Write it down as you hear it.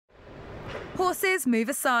Horses, move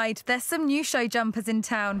aside. There's some new show jumpers in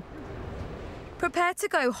town. Prepare to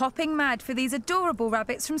go hopping mad for these adorable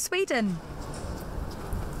rabbits from Sweden.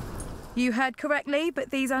 You heard correctly,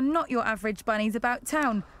 but these are not your average bunnies about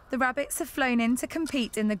town. The rabbits have flown in to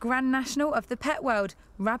compete in the Grand National of the pet world,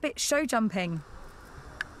 rabbit show jumping.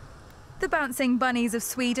 The Bouncing Bunnies of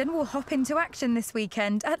Sweden will hop into action this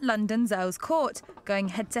weekend at London's Earls Court, going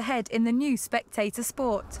head-to-head in the new spectator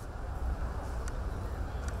sport.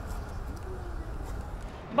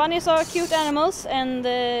 Bunnies are cute animals, and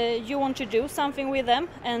you want to do something with them,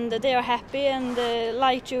 and they are happy and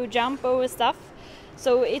like to jump over stuff.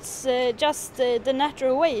 So it's just the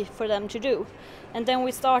natural way for them to do. And then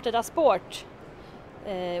we started a sport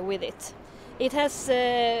with it. It has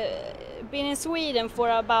been in Sweden for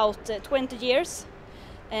about 20 years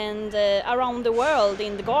and around the world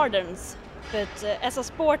in the gardens, but as a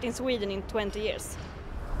sport in Sweden in 20 years.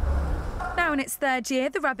 Now in its third year,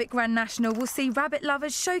 the Rabbit Grand National will see rabbit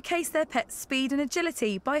lovers showcase their pets' speed and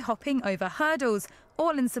agility by hopping over hurdles,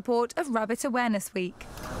 all in support of Rabbit Awareness Week.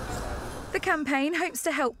 The campaign hopes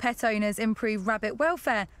to help pet owners improve rabbit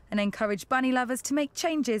welfare and encourage bunny lovers to make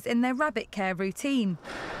changes in their rabbit care routine.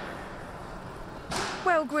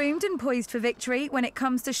 Well-groomed and poised for victory, when it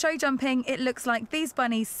comes to show jumping, it looks like these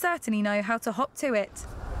bunnies certainly know how to hop to it.